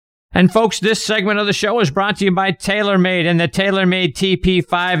And folks, this segment of the show is brought to you by TaylorMade and the TaylorMade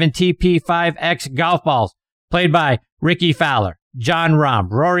TP5 and TP5X golf balls, played by Ricky Fowler, John Rahm,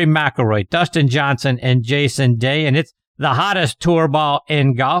 Rory McIlroy, Dustin Johnson, and Jason Day. And it's the hottest tour ball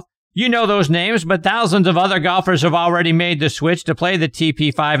in golf. You know those names, but thousands of other golfers have already made the switch to play the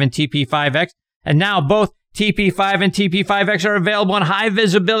TP5 and TP5X. And now both TP5 and TP5X are available in high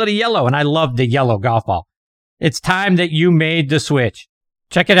visibility yellow. And I love the yellow golf ball. It's time that you made the switch.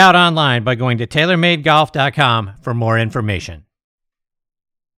 Check it out online by going to TaylorMadeGolf.com for more information.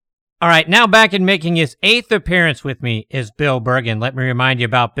 All right, now back in making his 8th appearance with me is Bill Bergin. Let me remind you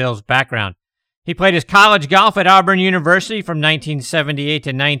about Bill's background. He played his college golf at Auburn University from 1978 to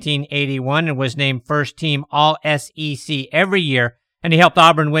 1981 and was named first team All-SEC every year, and he helped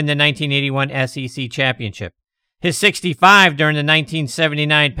Auburn win the 1981 SEC championship. His 65 during the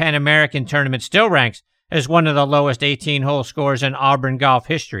 1979 Pan American tournament still ranks as one of the lowest 18-hole scores in Auburn golf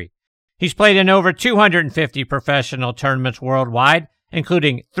history. He's played in over 250 professional tournaments worldwide,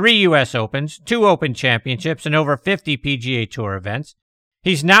 including 3 U.S. Opens, 2 Open Championships, and over 50 PGA Tour events.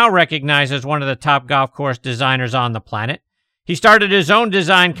 He's now recognized as one of the top golf course designers on the planet. He started his own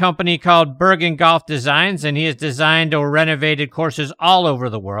design company called Bergin Golf Designs, and he has designed or renovated courses all over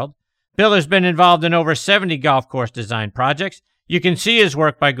the world. Bill has been involved in over 70 golf course design projects. You can see his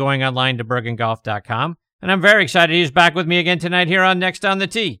work by going online to bergingolf.com. And I'm very excited he's back with me again tonight here on Next on the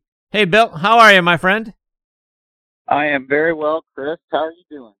Tee. Hey, Bill, how are you, my friend? I am very well, Chris. How are you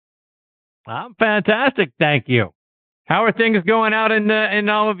doing? I'm fantastic, thank you. How are things going out in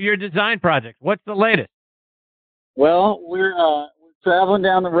all of your design projects? What's the latest? Well, we're traveling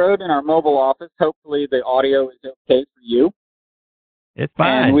down the road in our mobile office. Hopefully the audio is okay for you. It's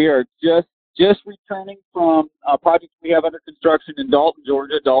fine. And we are just returning from a project we have under construction in Dalton,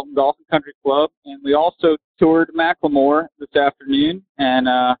 Georgia, Dalton Golf and Country Club. And we also toured McLemore this afternoon. And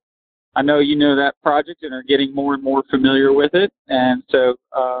I know you know that project and are getting more and more familiar with it. And so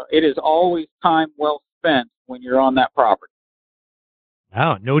it is always time well spent when you're on that property.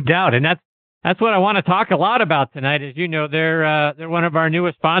 Oh, no doubt. And that's what I want to talk a lot about tonight. As you know, they're one of our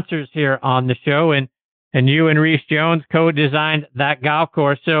newest sponsors here on the show. And you and Rees Jones co-designed that golf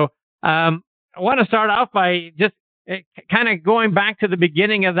course. So I want to start off by just kind of going back to the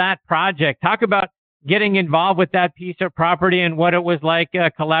beginning of that project. Talk about getting involved with that piece of property and what it was like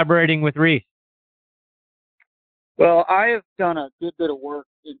collaborating with Rees. Well, I have done a good bit of work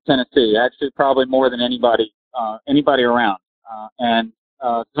in Tennessee, actually probably more than anybody around. And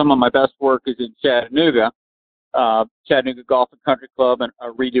some of my best work is in Chattanooga, Chattanooga Golf and Country Club, and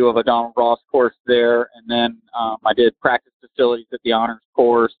a redo of a Donald Ross course there. And then I did practice facilities at the Honors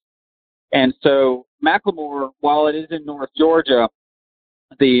course. And so McLemore, while it is in North Georgia,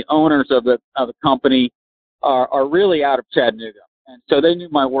 the owners of the company are really out of Chattanooga. And so they knew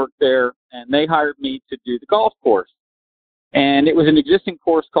my work there, and they hired me to do the golf course. And it was an existing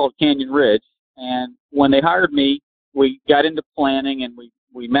course called Canyon Ridge. And when they hired me, we got into planning, and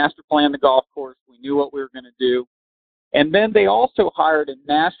we master planned the golf course. We knew what we were going to do. And then they also hired a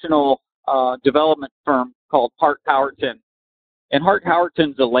national development firm called Hart Howerton. And Hart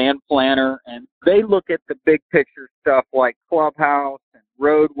Howerton's a land planner, and they look at the big picture stuff like clubhouse and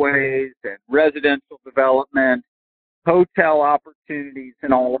roadways and residential development, hotel opportunities,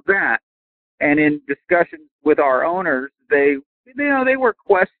 and all of that. And in discussions with our owners, they were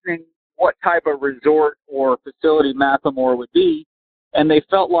questioning what type of resort or facility McLemore would be, and they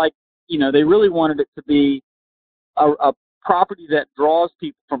felt like, they really wanted it to be a property that draws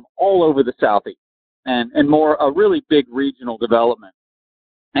people from all over the Southeast. And more a really big regional development.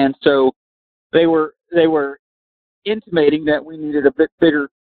 And so they were intimating that we needed a bit bigger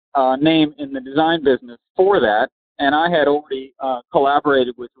name in the design business for that. And I had already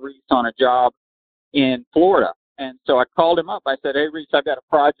collaborated with Rees on a job in Florida. And so I called him up. I said, "Hey, Rees, I've got a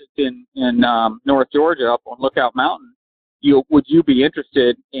project in North Georgia up on Lookout Mountain. Would you be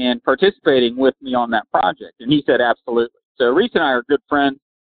interested in participating with me on that project?" And he said, "Absolutely." So Rees and I are good friends.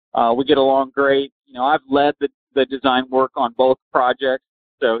 We get along great. I've led the design work on both projects,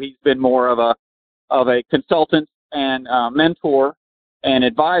 so he's been more of a consultant and mentor and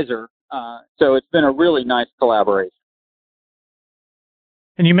advisor. So it's been a really nice collaboration.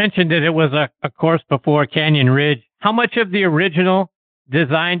 And you mentioned that it was a course before Canyon Ridge. How much of the original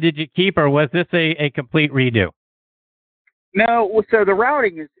design did you keep, or was this a complete redo? No, so the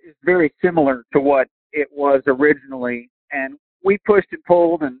routing is very similar to what it was originally, and we pushed and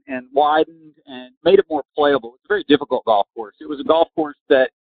pulled and widened and made it more playable. It's a very difficult golf course. It was a golf course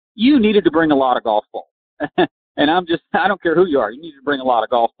that you needed to bring a lot of golf balls. And I don't care who you are, you need to bring a lot of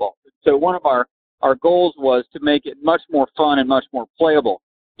golf balls. So one of our goals was to make it much more fun and much more playable.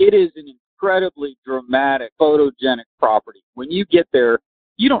 it is an incredibly dramatic, photogenic property. When you get there,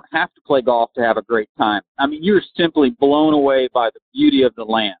 you don't have to play golf to have a great time. I mean, you're simply blown away by the beauty of the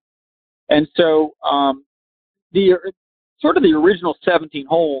land. And so the original 17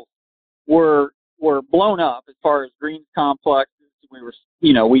 holes were blown up as far as greens complexes.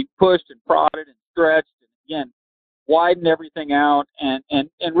 We pushed and prodded and stretched and, again, widened everything out and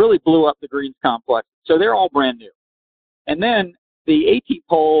really blew up the greens complex. So they're all brand new. And then the 18th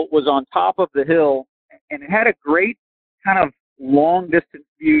hole was on top of the hill, and it had a great kind of long-distance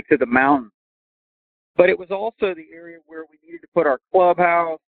view to the mountain. But it was also the area where we needed to put our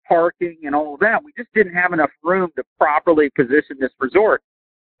clubhouse, parking, and all of that. We just didn't have enough room to properly position this resort.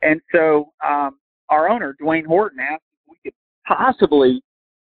 And so our owner, Dwayne Horton, asked if we could possibly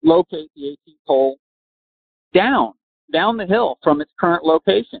locate the 18th hole down the hill from its current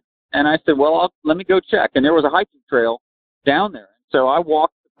location. And I said, well, let me go check. And there was a hiking trail down there. And so I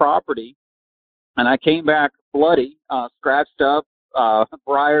walked the property, and I came back bloody, scratched up,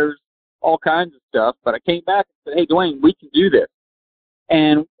 briars, all kinds of stuff. But I came back and said, hey, Dwayne, we can do this.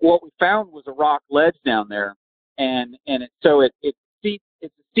 And what we found was a rock ledge down there. And it's a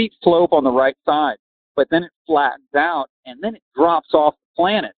steep slope on the right side, but then it flattens out, and then it drops off the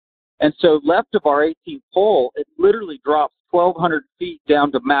planet. And so left of our 18th hole, it literally drops 1,200 feet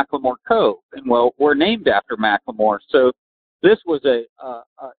down to McLemore Cove. And, well, we're named after McLemore. So this was an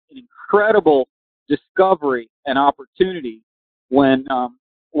incredible discovery and opportunity when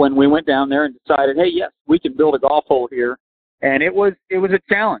we went down there and decided, hey, yes, we can build a golf hole here. And it was a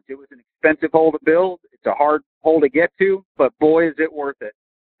challenge. It was an expensive hole to build. It's a hard hole to get to, but boy, is it worth it.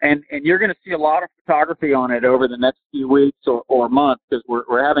 And you're going to see a lot of photography on it over the next few weeks or months, because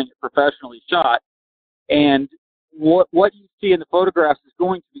we're having it professionally shot. And what you see in the photographs is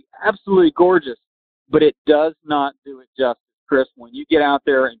going to be absolutely gorgeous, but it does not do it justice, Chris. When you get out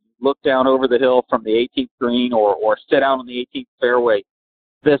there and you look down over the hill from the 18th green or sit out on the 18th fairway,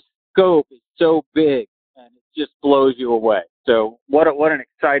 the scope is so big and it just blows you away. So what an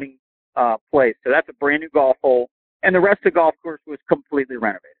exciting place. So that's a brand new golf hole, and the rest of the golf course was completely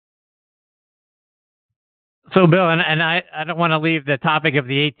renovated. So, Bill, and I don't want to leave the topic of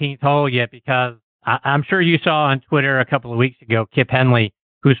the 18th hole yet, because I'm sure you saw on Twitter a couple of weeks ago, Kip Henley,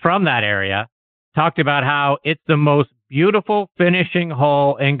 who's from that area, talked about how it's the most beautiful finishing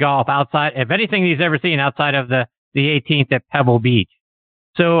hole in golf outside, if anything he's ever seen outside of the 18th at Pebble Beach.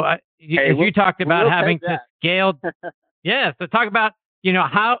 So you talked about having to scale. Yeah. So talk about, you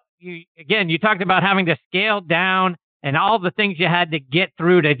talked about having to scale down and all the things you had to get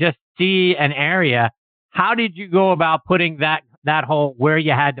through to just see an area. How did you go about putting that hole where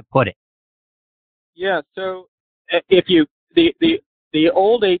you had to put it? Yeah. So the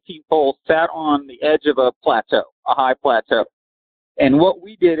old 18th hole sat on the edge of a plateau, a high plateau. And what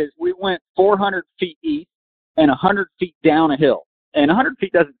we did is we went 400 feet east and 100 feet down a hill. And 100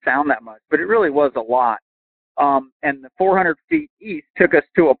 feet doesn't sound that much, but it really was a lot. And the 400 feet east took us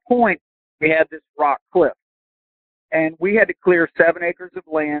to a point, we had this rock cliff. And we had to clear 7 acres of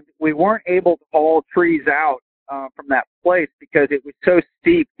land. We weren't able to haul trees out from that place because it was so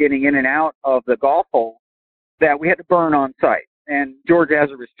steep getting in and out of the golf hole that we had to burn on site. And Georgia has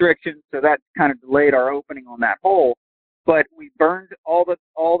a restriction, so that kind of delayed our opening on that hole. But we burned all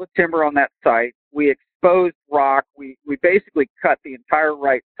the timber on that site. We exposed rock. We basically cut the entire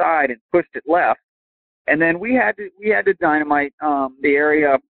right side and pushed it left. And then we had to dynamite the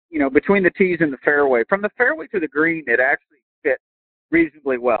area, between the tees and the fairway. From the fairway to the green, it actually fit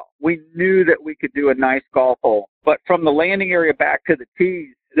reasonably well. We knew that we could do a nice golf hole. But from the landing area back to the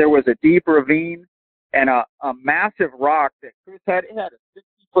tees, there was a deep ravine and a massive rock that Chris had. It had a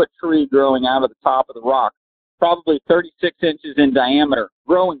 60-foot tree growing out of the top of the rock, probably 36 inches in diameter,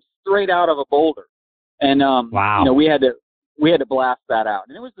 growing straight out of a boulder. And wow. We had to blast that out,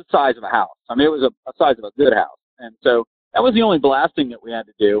 and it was the size of a house. I mean, it was a size of a good house, and so that was the only blasting that we had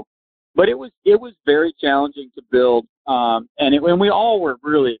to do. But it was very challenging to build, and we all were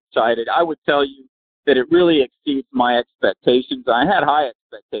really excited. I would tell you that it really exceeds my expectations. I had high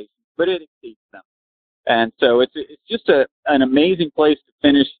expectations, but it exceeds them. And so it's just an amazing place to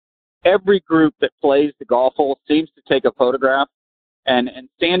finish. Every group that plays the golf hole seems to take a photograph. And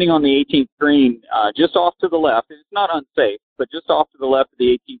standing on the 18th green, just off to the left, and it's not unsafe, but just off to the left of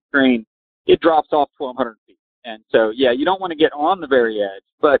the 18th green, it drops off 1,200 feet. And so, yeah, you don't want to get on the very edge,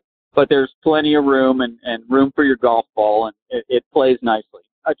 but there's plenty of room and room for your golf ball, and it plays nicely.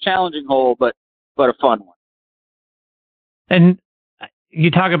 A challenging hole, but a fun one. And you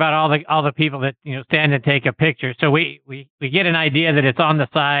talk about all the people that stand and take a picture. So we get an idea that it's on the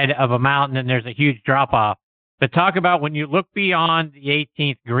side of a mountain and there's a huge drop off. But talk about when you look beyond the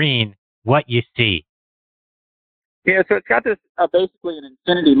 18th green, what you see. Yeah, so it's got this basically an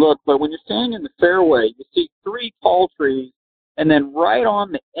infinity look, but when you're standing in the fairway, you see 3 tall trees, and then right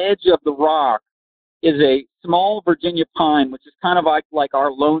on the edge of the rock is a small Virginia pine, which is kind of like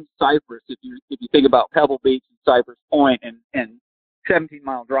our lone cypress if you think about Pebble Beach and Cypress Point and 17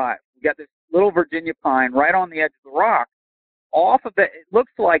 Mile Drive. You got this little Virginia pine right on the edge of the rock. Off of it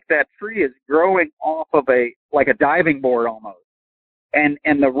looks like that tree is growing off of a diving board almost, and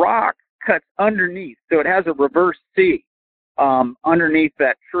the rock cuts underneath, so it has a reverse C underneath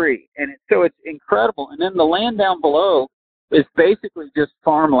that tree, and so it's incredible. And then the land down below is basically just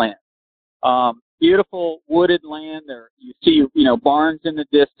farmland, beautiful wooded land. There you see barns in the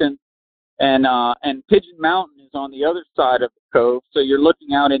distance, and Pigeon Mountain is on the other side of the cove, so you're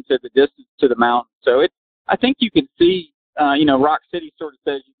looking out into the distance to the mountain. So I think you can see. Rock City sort of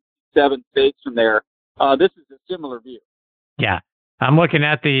says you can see 7 states from there. This is a similar view. Yeah. I'm looking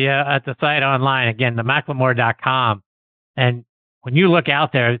at the site online again, the McLemore.com, and when you look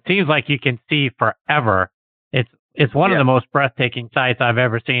out there, it seems like you can see forever. It's one of the most breathtaking sights I've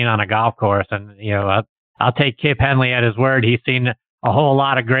ever seen on a golf course, and I'll take Kip Henley at his word. He's seen a whole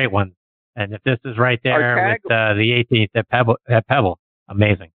lot of great ones, and if this is right there with the 18th at Pebble,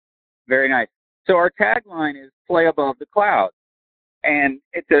 amazing. Very nice. So our tagline is "Play above the clouds," and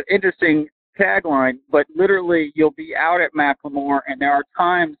it's an interesting tagline, but literally you'll be out at McLemore, and there are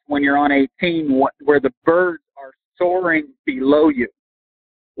times when you're on 18 where the birds are soaring below you,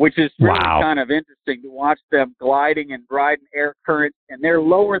 which is really kind of interesting to watch them gliding and riding air currents, and they're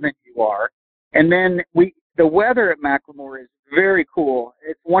lower than you are. And then the weather at McLemore is very cool.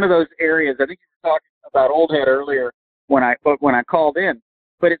 It's one of those areas. I think you were talking about Old Head earlier when I called in.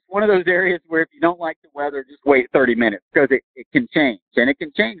 But it's one of those areas where if you don't like the weather, just wait 30 minutes because it can change, and it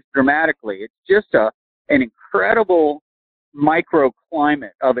can change dramatically. It's just an incredible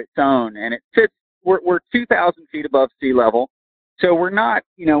microclimate of its own, and it sits. We're 2,000 feet above sea level, so we're not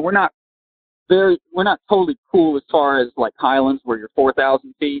totally cool as far as like Highlands where you're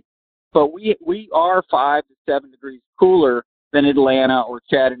 4,000 feet, but we are 5 to 7 degrees cooler than Atlanta or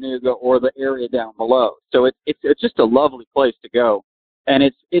Chattanooga or the area down below. So it's just a lovely place to go. And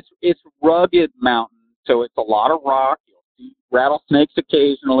it's rugged mountain, so it's a lot of rock. You'll see rattlesnakes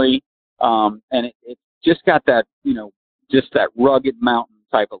occasionally, and it's just got that just that rugged mountain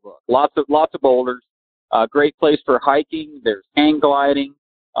type of look. Lots of boulders. Great place for hiking. There's hang gliding.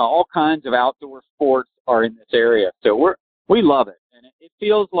 All kinds of outdoor sports are in this area, so we love it, and it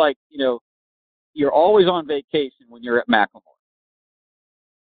feels like you're always on vacation when you're at McLemore.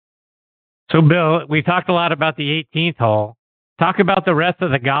 So Bill, we talked a lot about the 18th hole. Talk about the rest of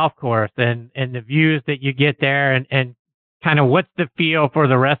the golf course and the views that you get there and kind of what's the feel for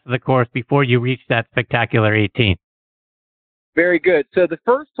the rest of the course before you reach that spectacular 18th. Very good. So the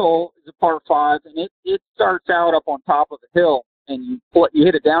first hole is a par 5, and it starts out up on top of the hill, and you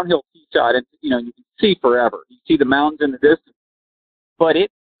hit a downhill tee shot, and you can see forever. You see the mountains in the distance. But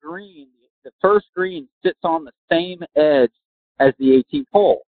it's green. The first green sits on the same edge as the 18th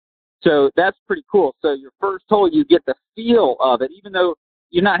hole. So that's pretty cool. So your first hole, you get the feel of it, even though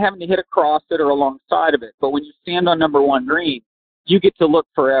you're not having to hit across it or alongside of it. But when you stand on number 1 green, you get to look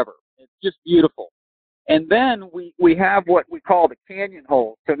forever. It's just beautiful. And then we have what we call the canyon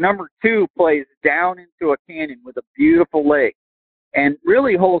hole. So number 2 plays down into a canyon with a beautiful lake. And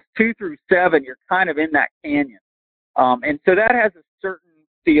really holes 2 through 7, you're kind of in that canyon. And so that has a certain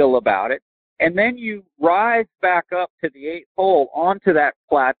feel about it. And then you rise back up to the 8th hole onto that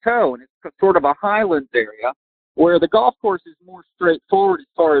plateau, and it's sort of a highlands area where the golf course is more straightforward as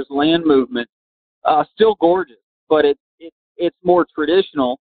far as land movement. Still gorgeous, but it's more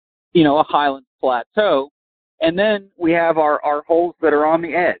traditional, a highlands plateau. And then we have our holes that are on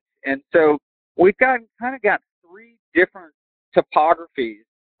the edge. And so we've kind of got 3 different topographies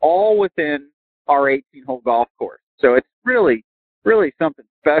all within our 18-hole golf course. So it's really something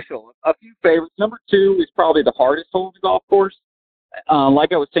special. A few favorites. Number 2 is probably the hardest hole in the golf course.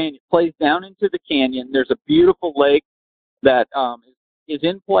 Like I was saying, it plays down into the canyon. There's a beautiful lake that is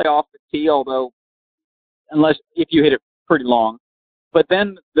in play off the tee, although if you hit it pretty long. But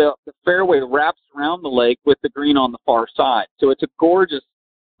then the fairway wraps around the lake with the green on the far side. So it's a gorgeous,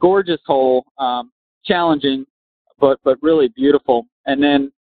 gorgeous hole, challenging, but really beautiful. And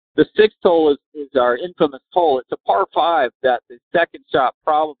then the 6th hole is our infamous hole. It's a par 5 that the second shot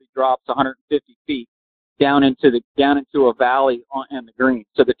probably drops 150 feet down into a valley on the green.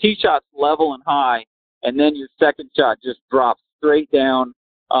 So the tee shot's level and high, and then your second shot just drops straight down.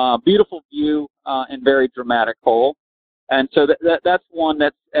 Beautiful view and very dramatic hole. And so that's one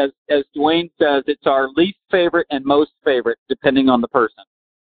that's, as Dwayne says, it's our least favorite and most favorite, depending on the person.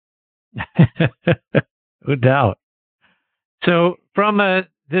 No doubt. So from a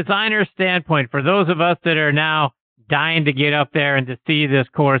designer standpoint, for those of us that are now dying to get up there and to see this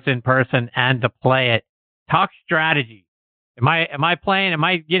course in person and to play it, talk strategy. Am I playing? Am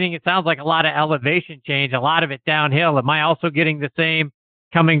I getting? It sounds like a lot of elevation change, a lot of it downhill. Am I also getting the same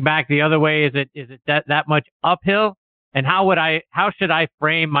coming back the other way? Is it that much uphill? And how should I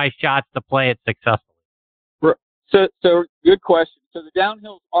frame my shots to play it successfully? So good question. So the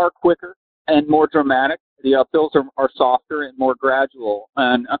downhills are quicker and more dramatic. The uphills are softer and more gradual.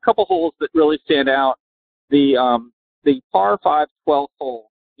 And a couple holes that really stand out. The par 5 12th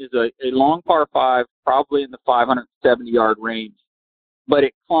hole is a long par 5, probably in the 570-yard range, but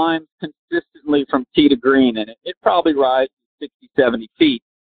it climbs consistently from tee to green, and it probably rises 60, 70 feet,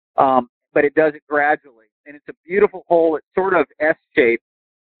 but it does it gradually. And it's a beautiful hole. It's sort of S-shaped,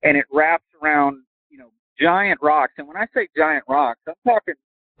 and it wraps around, giant rocks. And when I say giant rocks, I'm talking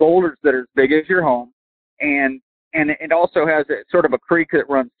boulders that are as big as your home, and it also has a sort of a creek that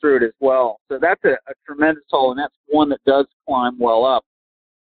runs through it as well. So that's a tremendous hole, and that's one that does climb well up.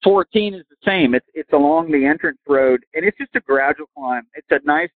 14 is the same. It's along the entrance road, and it's just a gradual climb. It's a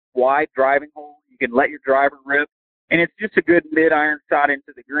nice wide driving hole. You can let your driver rip, and it's just a good mid-iron shot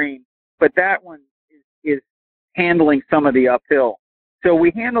into the green. But that one is handling some of the uphill. So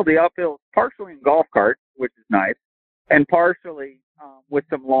we handle the uphill partially in golf carts, which is nice, and partially with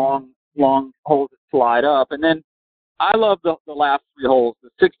some long holes that slide up. And then I love the last 3 holes.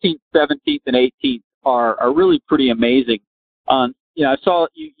 The 16th, 17th, and 18th are really pretty amazing. I saw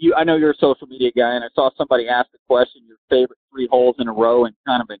you. I know you're a social media guy, and I saw somebody ask the question, your favorite 3 holes in a row and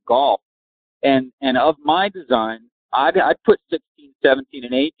kind of in golf. And of my design, I'd put 16, 17,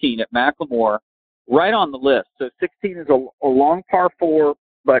 and 18 at McLemore right on the list. So 16 is a long par 4,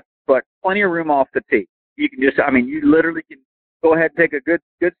 but plenty of room off the tee. You can you literally can go ahead and take a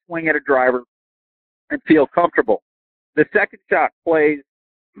good swing at a driver and feel comfortable. The second shot plays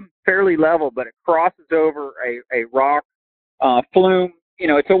fairly level, but it crosses over a rock flume.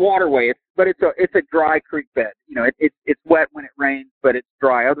 It's a waterway, but it's a dry creek bed. It's wet when it rains, but it's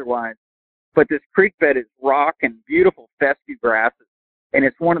dry otherwise. But this creek bed is rock and beautiful fescue grasses, and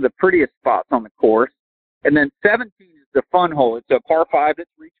it's one of the prettiest spots on the course. And then 17 is the fun hole. It's a par 5 that's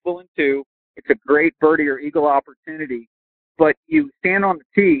reachable in 2. It's a great birdie or eagle opportunity, but you stand on the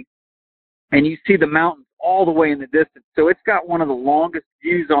tee and you see the mountains all the way in the distance. So it's got one of the longest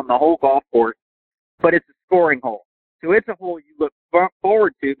views on the whole golf course, but it's a scoring hole. So it's a hole you look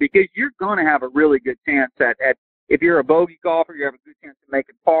forward to because you're going to have a really good chance at if you're a bogey golfer, you have a good chance of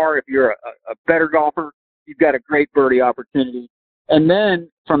making par. If you're a better golfer, you've got a great birdie opportunity. And then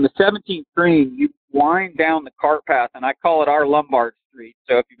from the 17th green, you wind down the cart path, and I call it our Lombard Street.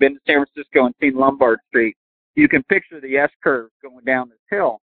 So if you've been to San Francisco and seen Lombard Street, you can picture the S-curve going down this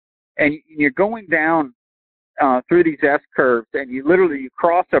hill. And you're going down through these S-curves, and you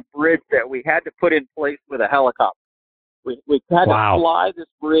cross a bridge that we had to put in place with a helicopter. We had to fly this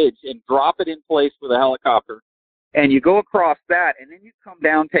bridge and drop it in place with a helicopter. And you go across that, and then you come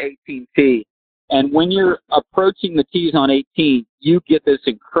down to 18T. And when you're approaching the tees on 18, you get this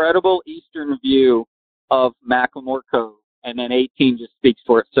incredible eastern view of McLemore Cove, and then 18 just speaks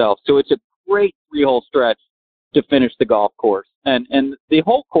for itself. So it's a great 3-hole stretch to finish the golf course. And the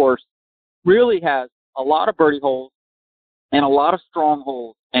whole course really has a lot of birdie holes and a lot of strong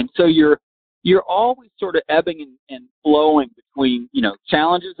holes. And so you're always sort of ebbing and flowing between,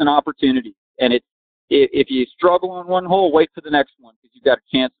 challenges and opportunities. And if you struggle on one hole, wait for the next one because you've got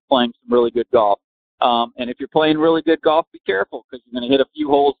a chance of playing some really good golf. And if you're playing really good golf, be careful because you're going to hit a few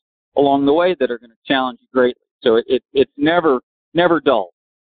holes along the way that are going to challenge you greatly. So it's never dull.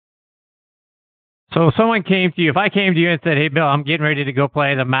 So if someone came to you, if I came to you and said, "Hey, Bill, I'm getting ready to go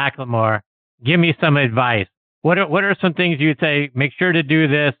play the McLemore. Give me some advice." What are some things you'd say? Make sure to do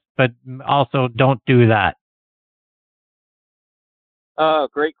this, but also don't do that.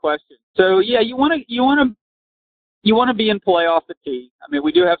 Great question. So yeah, you want to be in play off the tee. I mean,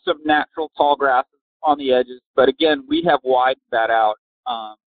 we do have some natural tall grasses on the edges, but again, we have widened that out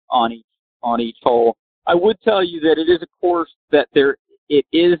on each hole. I would tell you that it is a course that it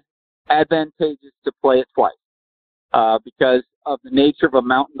is advantageous to play it twice because of the nature of a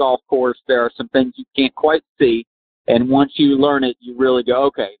mountain golf course. There are some things you can't quite see, and once you learn it, you really go,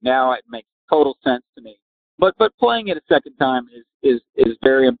 okay, now it makes total sense to me. But playing it a second time is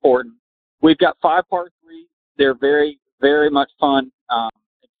very important. We've got 5 par 3s. They're very, very much fun,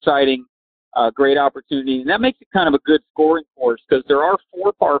 exciting, great opportunity, and that makes it kind of a good scoring course because there are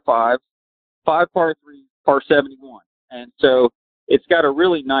 4 par 5s, 5 par 3s, par 71, And so it's got a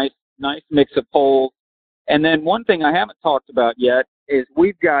really nice mix of holes. And then one thing I haven't talked about yet is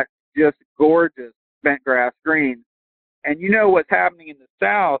we've got just gorgeous bent grass greens. And you know what's happening in the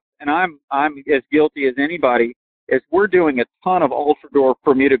South, and I'm as guilty as anybody, is we're doing a ton of Ultrador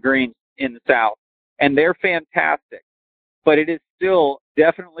Bermuda greens in the South, and they're fantastic. But it is still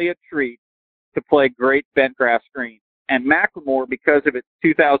definitely a treat to play great bent grass greens. And McLemore, because of its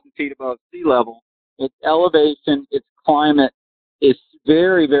 2,000 feet above sea level, its elevation, its climate is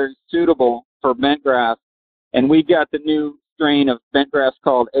very, very suitable for bent grass. And we've got the new strain of bent grass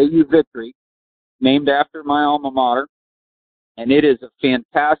called AU Victory, named after my alma mater. And it is a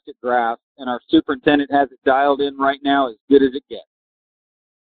fantastic grass, and our superintendent has it dialed in right now as good as it gets.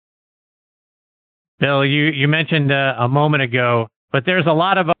 Bill, you mentioned a moment ago, but there's a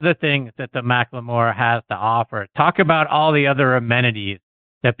lot of other things that the McLemore has to offer. Talk about all the other amenities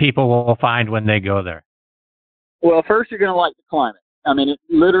that people will find when they go there. Well, first, you're going to like the climate. I mean, it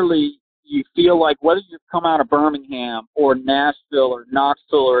literally, you feel like whether you've come out of Birmingham or Nashville or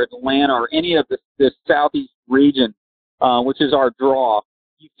Knoxville or Atlanta or any of this southeast region, which is our draw,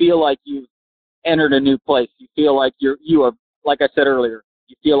 you feel like you've entered a new place. You feel like you are, like I said earlier,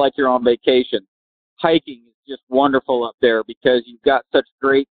 you feel like you're on vacation. Hiking is just wonderful up there because you've got such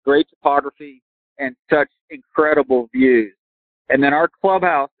great topography and such incredible views. And then our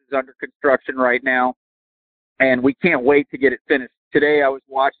clubhouse is under construction right now, and we can't wait to get it finished. Today I was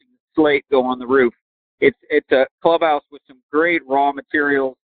watching the slate go on the roof. It's a clubhouse with some great raw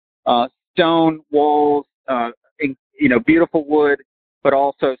materials, stone walls, beautiful wood, but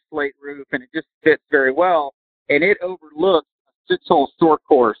also slate roof, and it just fits very well. And it overlooks a 6-hole short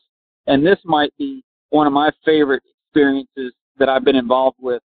course. And this might be one of my favorite experiences that I've been involved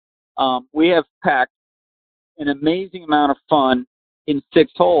with. We have packed an amazing amount of fun in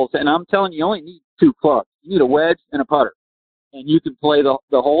 6 holes. And I'm telling you, you only need 2 clubs. You need a wedge and a putter. And you can play the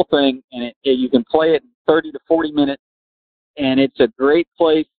whole thing, and you can play it in 30 to 40 minutes. And it's a great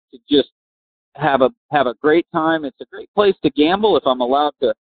place to just have a great time. It's a great place to gamble, if I'm allowed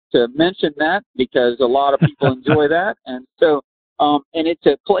to mention that, because a lot of people enjoy that. And so, and it's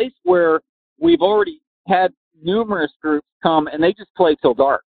a place where we've already had numerous groups come, and they just play till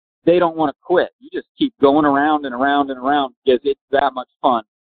dark. They don't want to quit. You just keep going around and around and around because it's that much fun.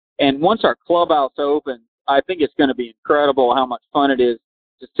 And once our clubhouse opens, I think it's going to be incredible how much fun it is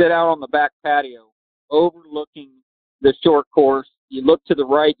to sit out on the back patio overlooking the short course. You look to the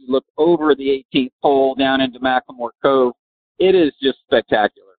right, you look over the 18th hole down into McLemore Cove. It is just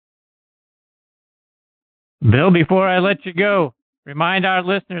spectacular. Bill, before I let you go, remind our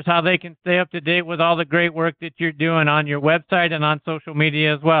listeners how they can stay up to date with all the great work that you're doing on your website and on social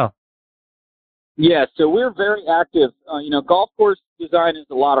media as well. Yeah, so we're very active. Golf course design is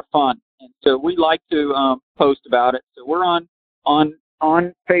a lot of fun, and so we like to post about it. So we're on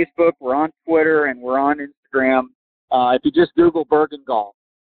Facebook, we're on Twitter, and we're on Instagram. If you just Google Bergin Golf,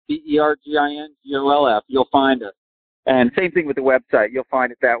 BerginGolf, you'll find us. And same thing with the website, you'll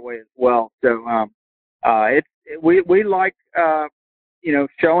find it that way as well. So we like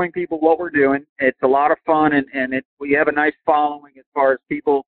showing people what we're doing. It's a lot of fun, and we have a nice following as far as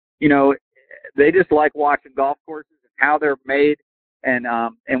people. They just like watching golf courses and how they're made, and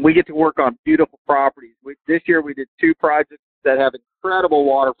we get to work on beautiful properties. This year we did 2 projects that have incredible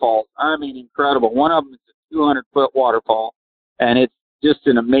waterfalls. I mean, incredible. One of them is a 200-foot waterfall, and it's just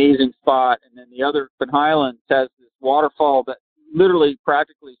an amazing spot. And then the other, Finn Highlands, has this waterfall that literally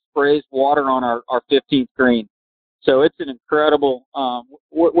practically sprays water on our 15th green. So it's an incredible,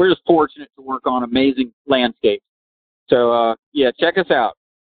 we're just fortunate to work on amazing landscapes. So, check us out.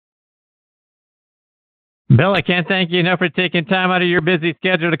 Bill, I can't thank you enough for taking time out of your busy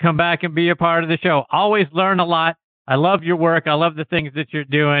schedule to come back and be a part of the show. Always learn a lot. I love your work. I love the things that you're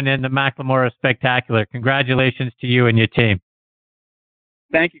doing, and the McLemore is spectacular. Congratulations to you and your team.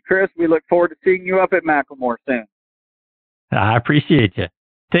 Thank you, Chris. We look forward to seeing you up at McLemore soon. I appreciate you.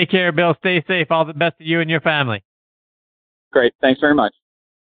 Take care, Bill. Stay safe. All the best to you and your family. Great. Thanks very much.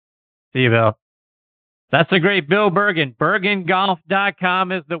 See you, Bill. That's the great Bill Bergin.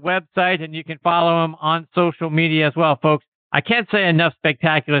 BerginGolf.com is the website, and you can follow him on social media as well, folks. I can't say enough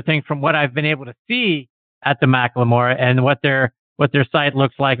spectacular things from what I've been able to see at the McLemore and what their site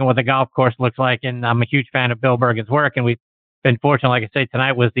looks like and what the golf course looks like. And I'm a huge fan of Bill Bergin's work, and we've been fortunate. Like I say,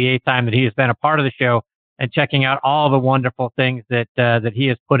 tonight was the 8th time that he has been a part of the show and checking out all the wonderful things that he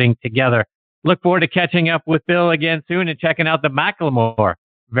is putting together. Look forward to catching up with Bill again soon and checking out the McLemore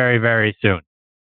very, very soon.